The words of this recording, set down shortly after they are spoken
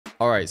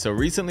Alright, so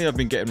recently I've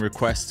been getting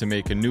requests to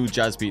make a new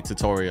jazz beat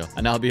tutorial,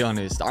 and I'll be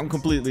honest, I'm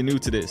completely new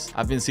to this.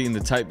 I've been seeing the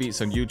type beats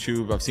on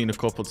YouTube, I've seen a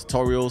couple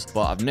tutorials,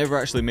 but I've never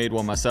actually made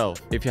one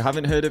myself. If you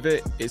haven't heard of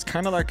it, it's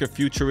kind of like a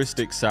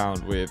futuristic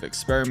sound with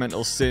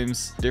experimental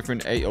synths,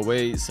 different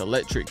 808s,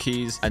 electric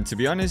keys, and to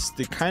be honest,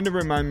 they kind of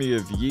remind me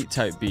of Yeet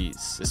type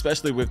beats,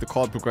 especially with the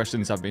chord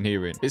progressions I've been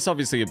hearing. It's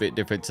obviously a bit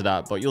different to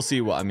that, but you'll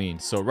see what I mean.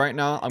 So right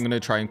now, I'm going to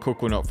try and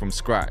cook one up from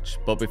scratch.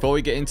 But before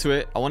we get into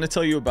it, I want to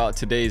tell you about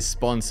today's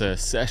sponsor,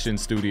 Session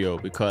Studio,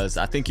 because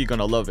I think you're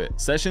gonna love it.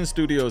 Session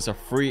Studio is a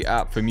free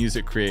app for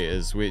music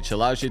creators which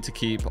allows you to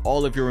keep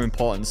all of your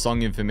important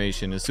song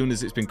information as soon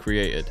as it's been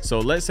created. So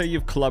let's say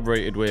you've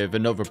collaborated with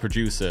another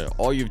producer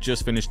or you've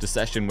just finished a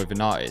session with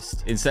an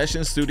artist. In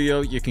Session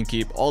Studio, you can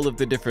keep all of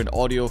the different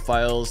audio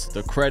files,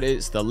 the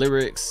credits, the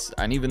lyrics,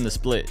 and even the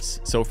splits.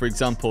 So for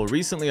example,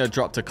 recently I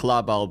dropped a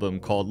collab album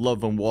called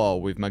Love and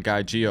War with my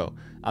guy Gio.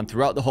 And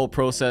throughout the whole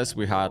process,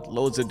 we had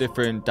loads of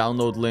different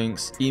download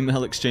links,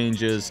 email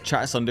exchanges,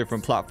 chats on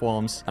different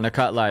platforms, and I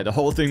can't lie, the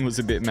whole thing was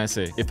a bit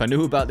messy. If I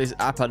knew about this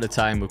app at the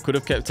time, we could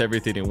have kept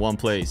everything in one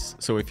place.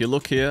 So if you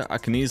look here, I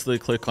can easily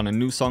click on a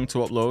new song to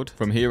upload.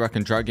 From here, I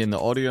can drag in the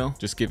audio,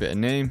 just give it a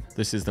name.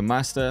 This is the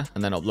master,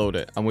 and then upload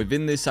it. And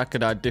within this, I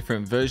could add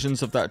different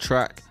versions of that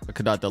track. I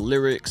could add the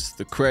lyrics,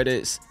 the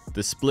credits,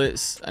 the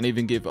splits, and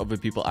even give other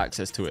people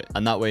access to it.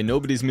 And that way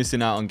nobody's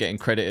missing out on getting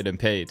credited and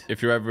paid.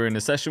 If you're ever in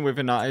a session with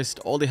an artist,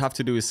 all they have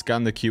to do is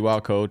scan the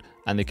QR code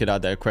and they could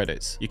add their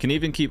credits. You can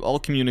even keep all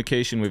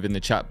communication within the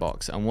chat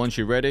box, and once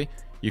you're ready,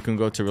 you can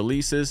go to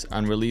releases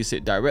and release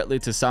it directly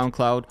to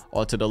SoundCloud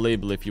or to the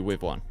label if you're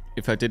with one.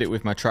 If I did it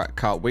with my track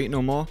Can't Wait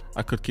No More,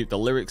 I could keep the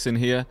lyrics in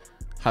here,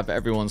 have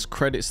everyone's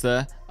credits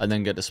there, and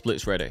then get the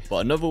splits ready. But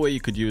another way you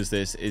could use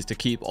this is to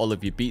keep all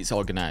of your beats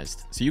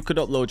organized. So you could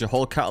upload your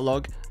whole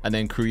catalog and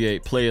then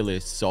create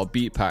playlists or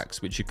beat packs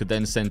which you could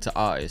then send to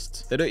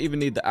artists. They don't even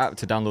need the app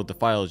to download the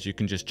files. You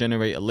can just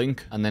generate a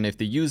link, and then if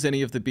they use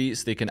any of the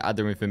beats, they can add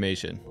their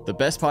information. The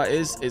best part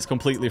is it's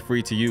completely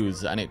free to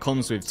use and it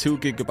comes with 2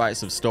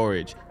 GB of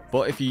storage.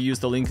 But if you use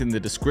the link in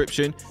the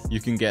description, you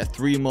can get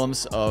 3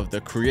 months of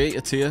the creator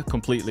tier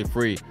completely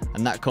free,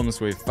 and that comes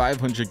with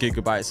 500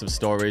 GB of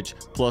storage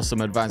plus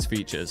some advanced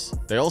features.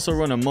 They also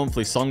run a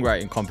monthly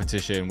songwriting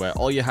competition where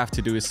all you have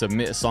to do is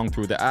submit a song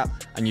through the app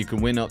and you can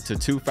win up to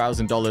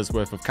 $2,000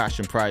 worth of cash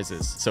and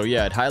prizes. So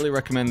yeah, I'd highly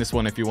recommend this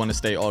one if you want to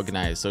stay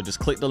organized. So just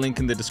click the link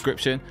in the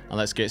description and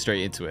let's get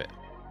straight into it.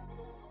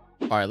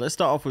 Alright, let's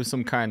start off with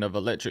some kind of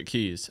electric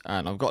keys,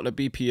 and I've got the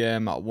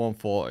BPM at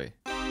 140.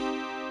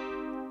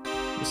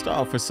 We'll start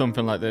off with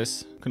something like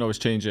this. You can always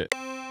change it.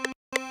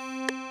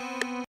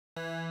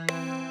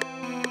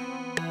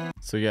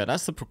 So yeah,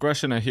 that's the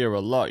progression I hear a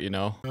lot, you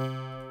know.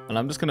 And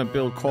I'm just gonna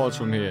build chords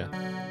from here.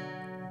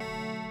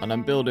 And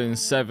I'm building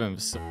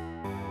sevenths.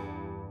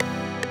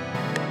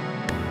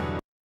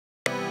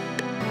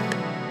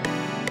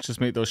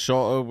 Just make those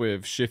shorter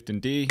with Shift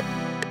and D.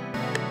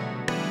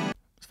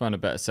 Let's find a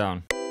better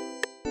sound.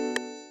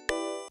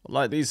 I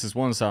like these as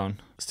one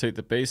sound. Let's take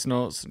the bass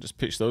notes and just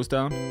pitch those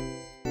down.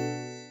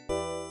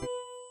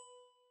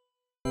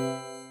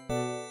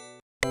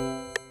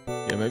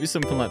 Yeah, maybe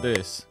something like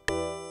this.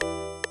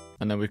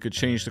 And then we could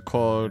change the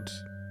chord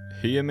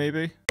here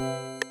maybe.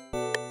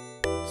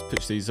 Let's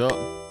pitch these up.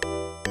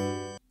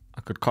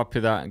 I could copy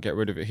that and get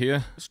rid of it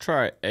here. Let's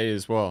try A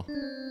as well.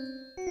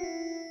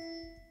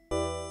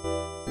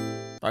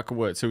 That could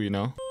work too, you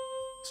know.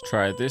 Let's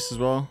try this as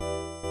well.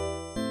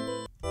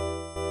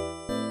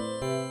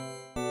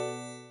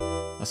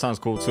 That sounds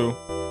cool too.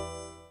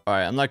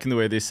 Alright, I'm liking the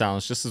way this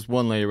sounds, just as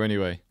one layer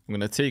anyway. I'm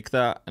going to take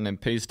that and then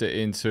paste it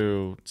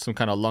into some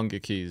kind of longer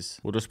keys.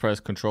 We'll just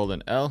press Ctrl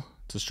and L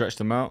to stretch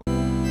them out. I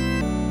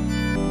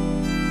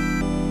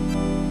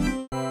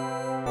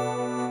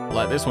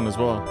like this one as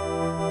well.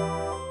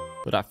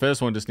 But that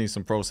first one just needs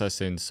some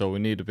processing, so we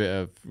need a bit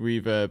of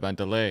reverb and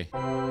delay.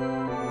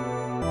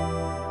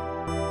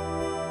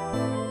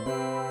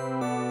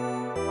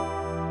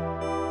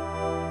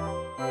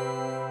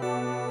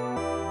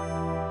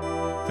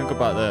 Think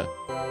about that.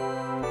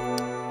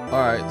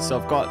 Alright, so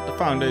I've got the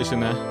foundation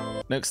there.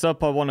 Next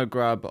up, I want to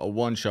grab a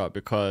one-shot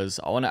because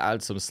I want to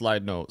add some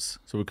slide notes.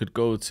 So we could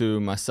go to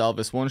my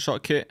Salvis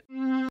one-shot kit.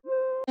 And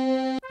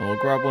we'll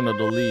grab one of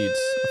the leads.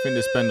 I think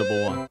this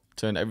bendable one.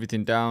 Turn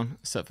everything down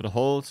except for the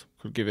hold.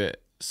 Could give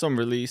it some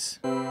release.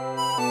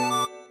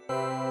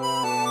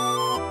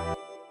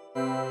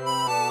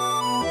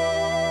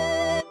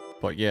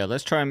 But yeah,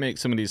 let's try and make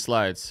some of these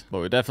slides. But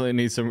we definitely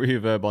need some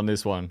reverb on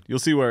this one. You'll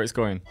see where it's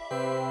going.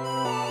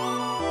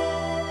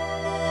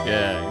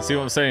 Yeah, you see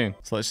what I'm saying?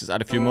 So let's just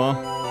add a few more.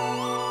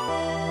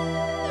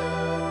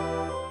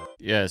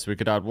 Yeah, so we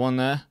could add one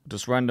there.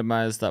 Just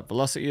randomize that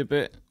velocity a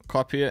bit,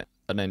 copy it,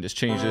 and then just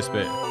change this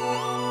bit.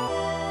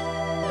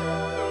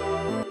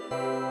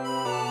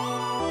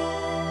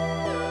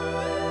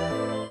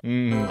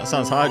 That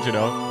sounds hard, you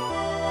know.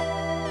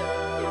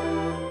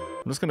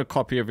 I'm I'm just going to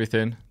copy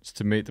everything just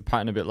to make the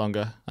pattern a bit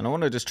longer. And I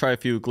want to just try a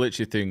few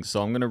glitchy things.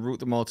 So I'm going to route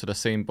them all to the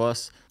same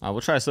bus.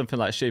 We'll try something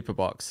like shaper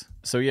box.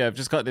 So yeah, I've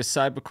just got this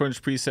cyber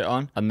crunch preset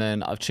on, and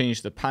then I've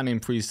changed the panning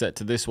preset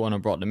to this one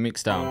and brought the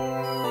mix down.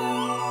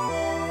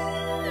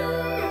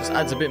 Just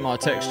adds a bit more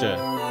texture.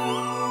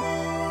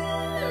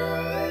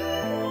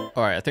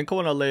 Alright, I think I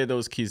want to layer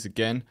those keys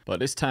again, but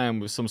this time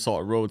with some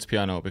sort of Rhodes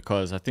piano,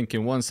 because I think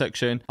in one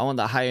section, I want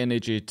that high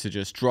energy to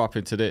just drop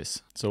into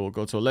this. So we'll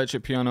go to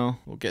electric piano,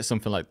 we'll get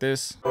something like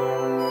this.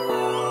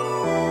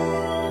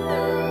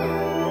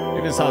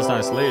 Even sounds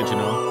nice layered, you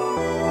know.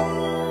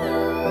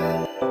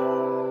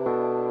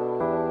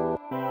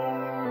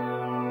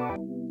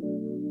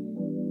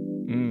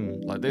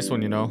 Like this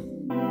one, you know.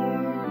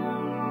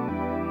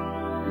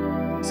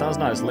 Sounds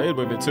nice layered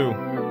with it too.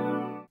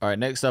 Alright,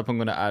 next up I'm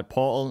going to add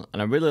Portal,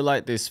 and I really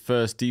like this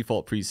first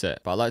default preset,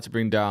 but I like to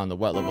bring down the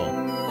wet level.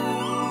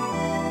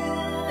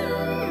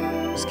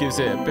 Just gives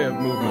it a bit of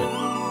movement.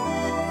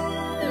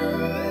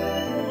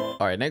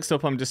 Alright, next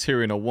up I'm just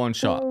hearing a one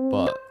shot,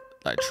 but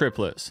like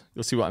triplets.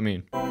 You'll see what I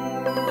mean.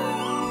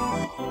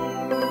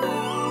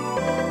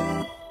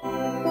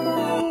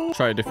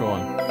 Try a different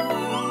one.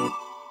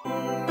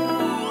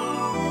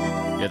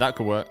 Yeah, that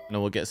could work. And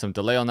then we'll get some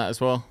delay on that as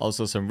well.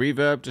 Also some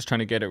reverb, just trying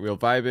to get it real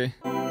vibey.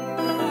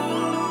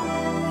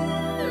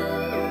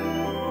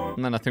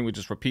 And then I think we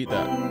just repeat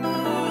that.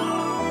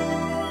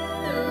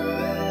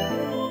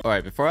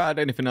 Alright, before I add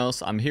anything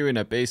else, I'm hearing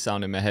a bass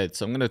sound in my head,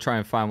 so I'm going to try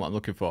and find what I'm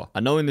looking for. I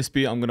know in this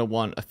beat I'm going to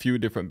want a few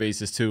different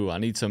basses too. I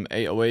need some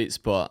 808s,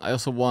 but I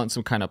also want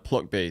some kind of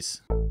pluck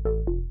bass.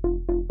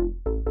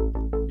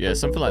 Yeah,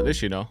 something like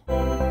this, you know.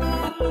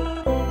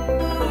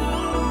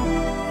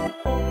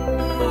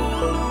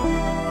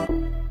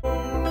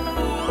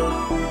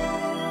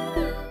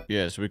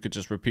 Yeah, so we could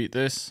just repeat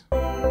this.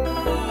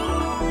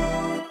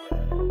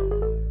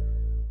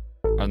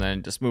 And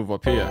then just move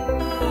up here.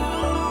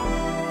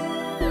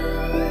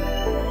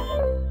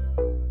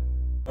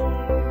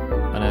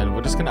 And then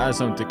we're just going to add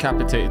some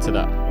decapitated to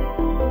that.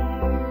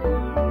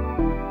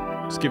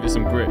 Just give it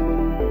some grit.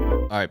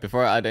 Alright,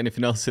 before I add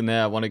anything else in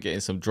there, I want to get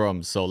in some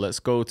drums. So let's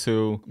go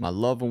to my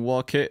Love and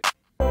War kit.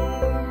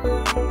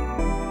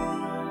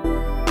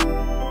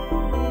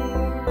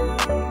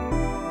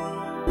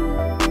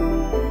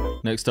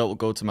 Next up, we'll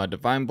go to my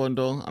Divine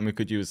bundle, and we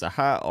could use a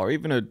hat or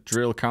even a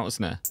drill counter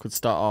snare. Could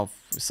start off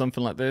with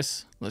something like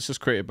this. Let's just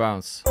create a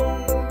bounce.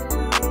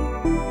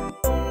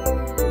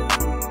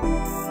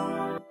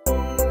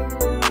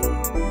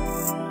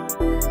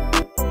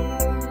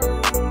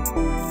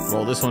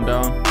 Roll this one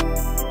down.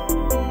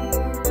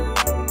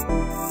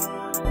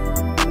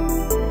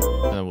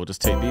 And then we'll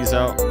just take these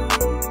out.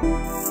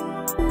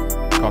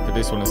 Copy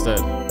this one instead.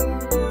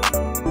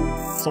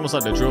 It's almost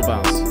like the drill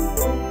bounce.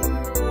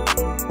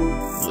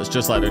 It's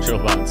just like the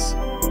drill bounce.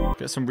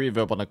 Get some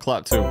reverb on the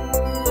clap too.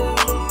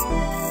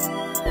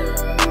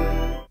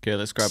 Okay,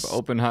 let's grab an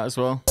open hat as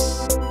well.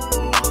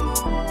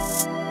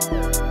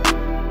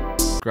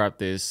 Grab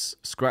this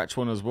scratch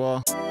one as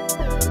well.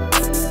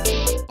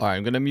 Alright,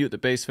 I'm going to mute the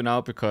bass for now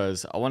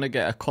because I want to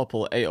get a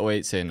couple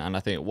 808s in, and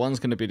I think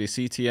one's going to be the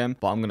CTM,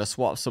 but I'm going to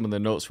swap some of the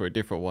notes for a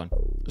different one.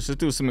 Let's just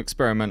do some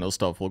experimental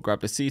stuff. We'll grab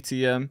the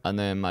CTM and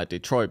then my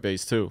Detroit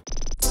bass too.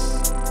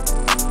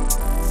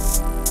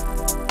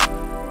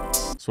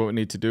 So what we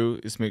need to do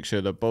is make sure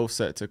they're both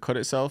set to cut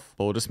itself,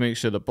 but we'll just make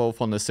sure they're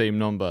both on the same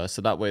number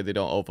so that way they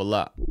don't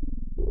overlap.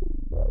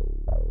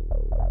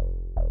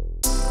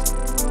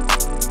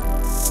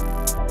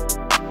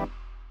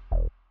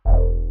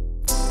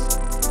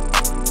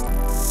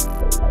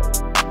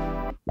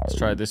 Let's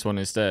try this one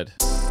instead.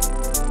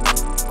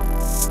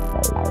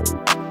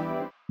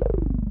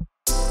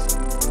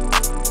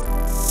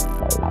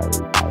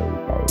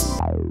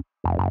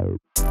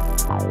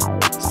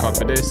 Let's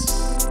copy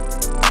this.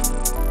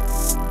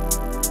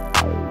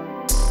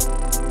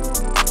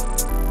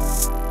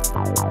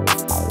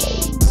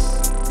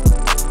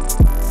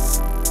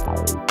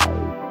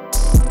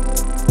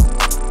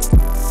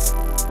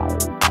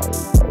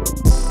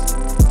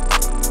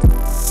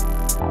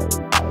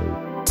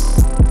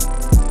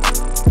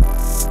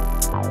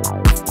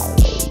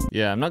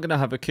 Yeah, I'm not going to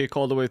have a kick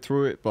all the way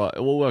through it, but it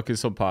will work in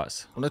some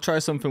parts. I'm going to try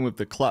something with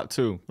the clap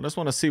too. I just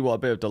want to see what a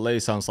bit of delay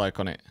sounds like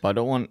on it. But I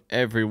don't want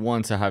every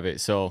one to have it.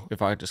 So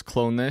if I just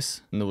clone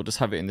this, and then we'll just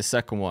have it in the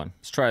second one.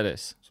 Let's try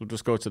this. So we'll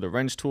just go to the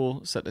wrench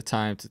tool, set the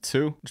time to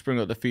 2. Just bring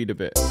up the feed a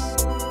bit.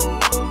 Sounds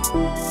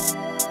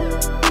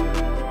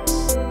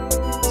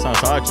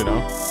hard, you know.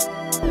 Just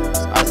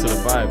adds to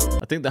the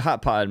vibe. I think the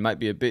hat pattern might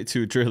be a bit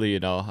too drilly, you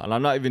know. And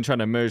I'm not even trying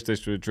to merge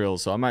this with a drill,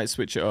 so I might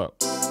switch it up.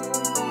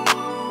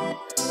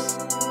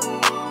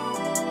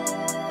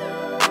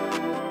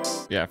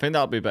 Yeah, I think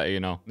that'll be better, you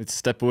know. Need to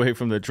step away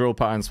from the drill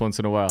patterns once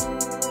in a while.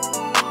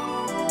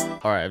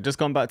 Alright, I've just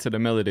gone back to the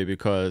melody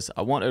because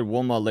I wanted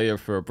one more layer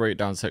for a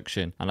breakdown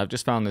section. And I've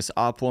just found this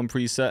ARP1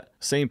 preset.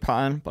 Same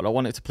pattern, but I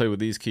want it to play with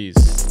these keys.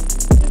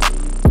 Just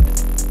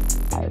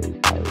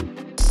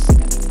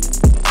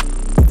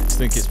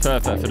think it's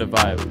perfect for the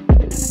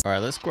vibe.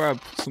 Alright, let's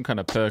grab some kind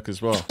of perk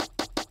as well.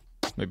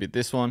 Maybe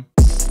this one.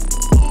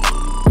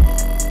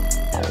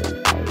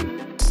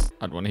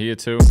 Add one here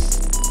too.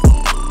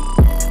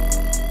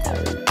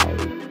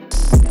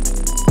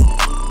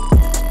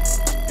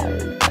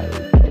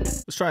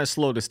 Let's try and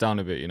slow this down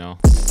a bit, you know.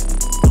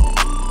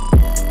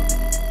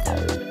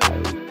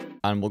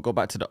 And we'll go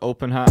back to the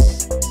open hat.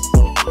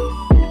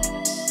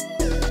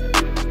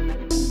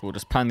 We'll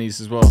just pan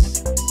these as well.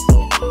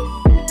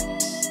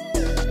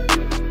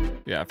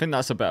 Yeah, I think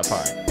that's a better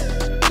pattern.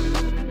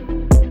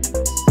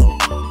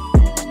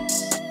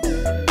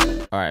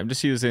 Alright, I'm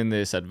just using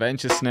this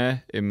adventure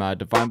snare in my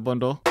divine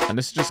bundle, and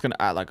this is just going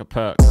to act like a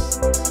perk.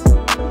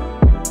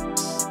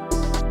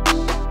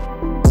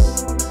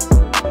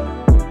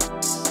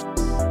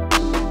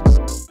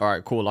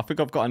 Alright, cool. I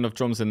think I've got enough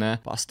drums in there,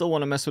 but I still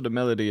want to mess with the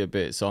melody a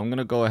bit. So I'm going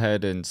to go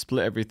ahead and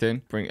split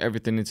everything, bring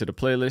everything into the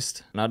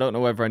playlist. And I don't know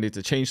whether I need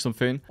to change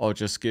something or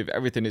just give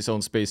everything its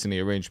own space in the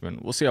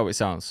arrangement. We'll see how it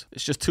sounds.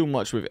 It's just too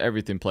much with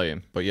everything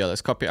playing. But yeah,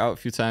 let's copy it out a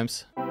few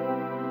times.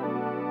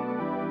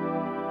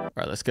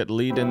 Alright, let's get the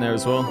lead in there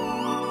as well.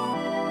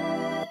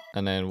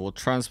 And then we'll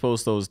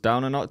transpose those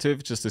down an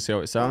octave just to see how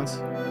it sounds.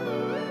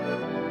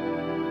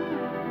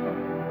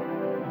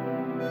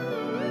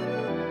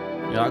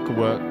 Yeah, that could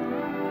work.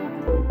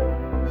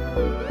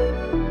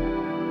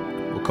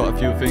 We'll cut a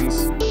few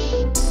things.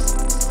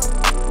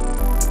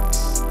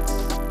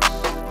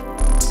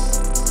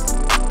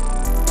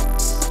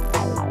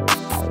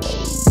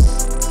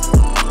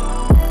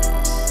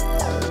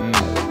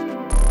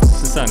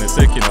 This is sounding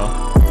sick, you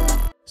know.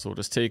 So we'll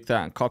just take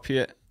that and copy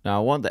it. Now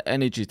I want the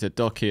energy to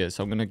duck here,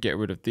 so I'm going to get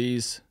rid of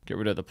these, get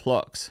rid of the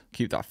plucks,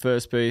 keep that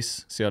first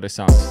bass, see how they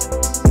sound.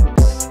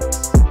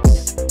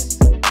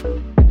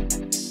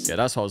 Yeah,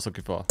 that's what I was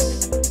looking for.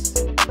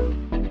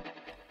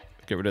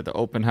 Get rid of the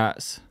open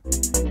hats.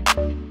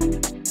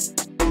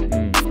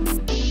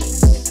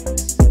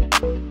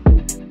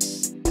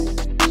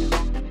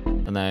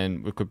 And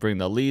then we could bring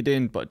the lead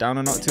in, but down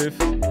an octave.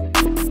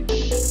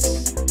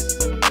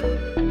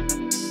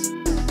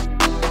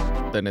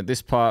 Then in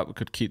this part, we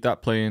could keep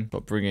that playing,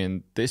 but bring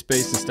in this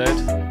bass instead.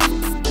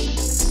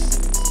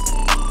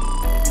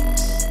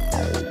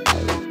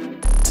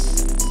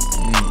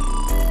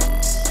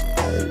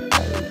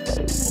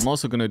 What I'm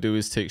also going to do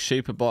is take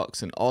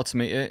Shaperbox and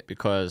automate it,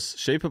 because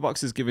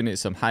Shaperbox is giving it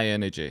some high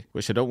energy,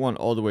 which I don't want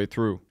all the way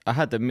through. I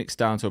had the mix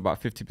down to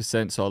about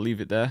 50%, so I'll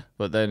leave it there.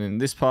 But then in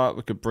this part,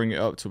 we could bring it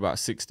up to about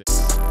 60.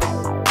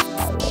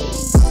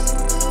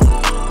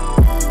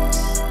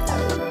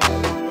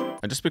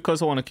 And just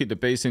because I want to keep the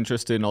bass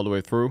interesting all the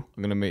way through,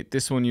 I'm going to make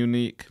this one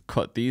unique,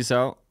 cut these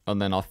out,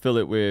 and then I'll fill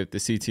it with the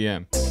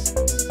CTM.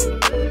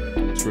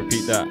 Just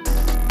repeat that.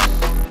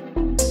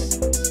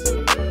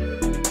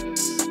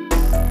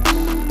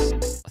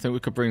 I think we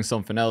could bring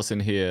something else in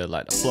here,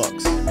 like the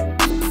flux.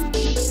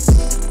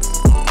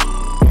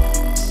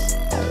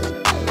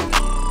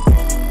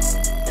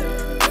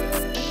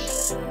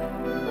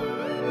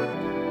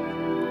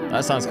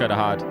 That sounds kind of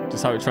hard,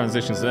 just how it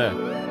transitions there.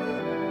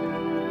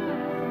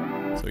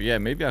 So yeah,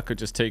 maybe I could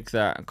just take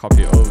that and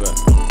copy it over.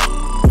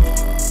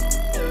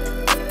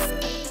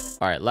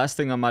 Alright, last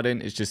thing I'm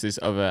adding is just this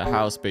other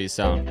house bass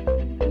sound.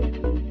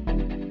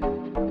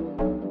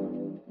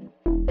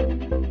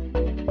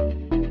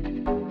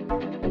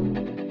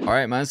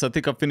 Alright man, so I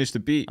think I've finished the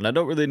beat, and I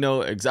don't really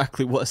know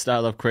exactly what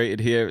style I've created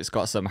here. It's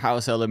got some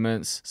house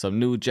elements, some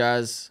new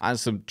jazz, and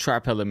some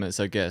trap elements,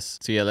 I guess.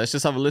 So yeah, let's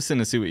just have a listen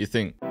and see what you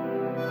think.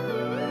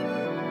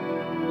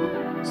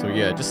 So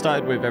yeah, just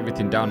started with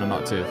everything down an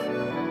octave.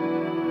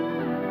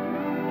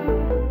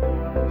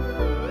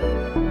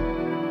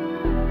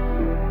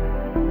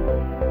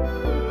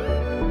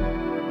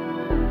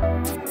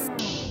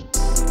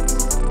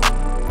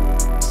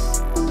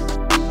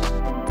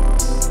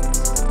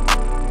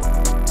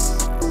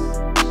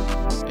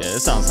 Yeah,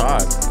 it sounds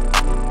hard.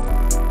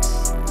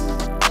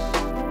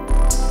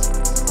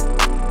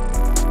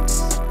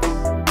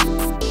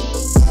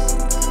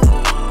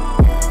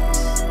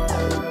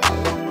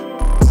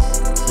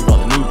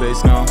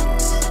 Bass now.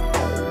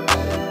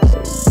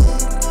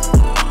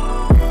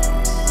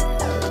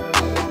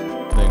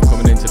 Then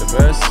coming into the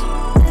verse.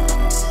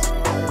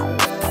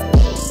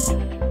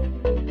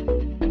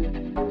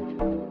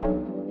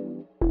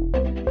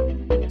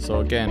 So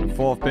again,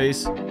 fourth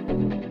bass.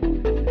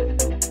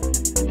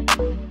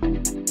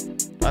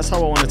 That's how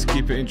I wanted to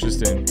keep it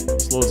interesting.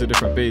 It's loads of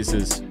different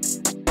basses.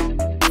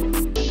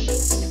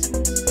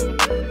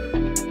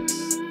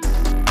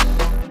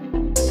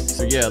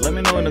 So yeah, let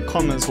me know in the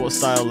comments what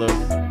style of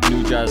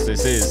new jazz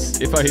this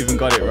is, if I even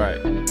got it right.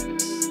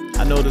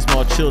 I know there's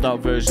more chilled out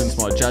versions,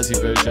 more jazzy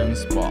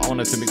versions, but I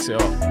wanted to mix it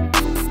up.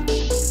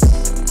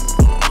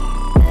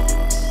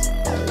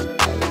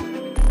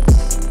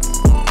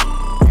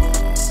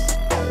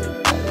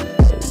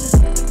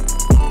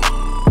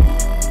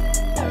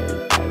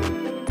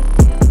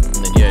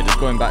 And then yeah, just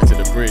going back to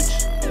the bridge.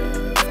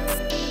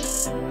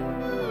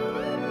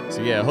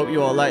 So yeah, I hope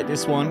you all like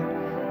this one.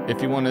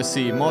 If you want to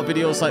see more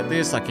videos like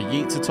this, like a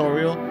yeet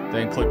tutorial,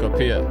 then click up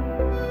here.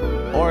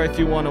 Or if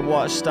you want to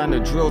watch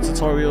standard drill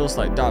tutorials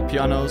like dart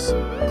pianos,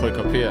 click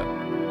up here.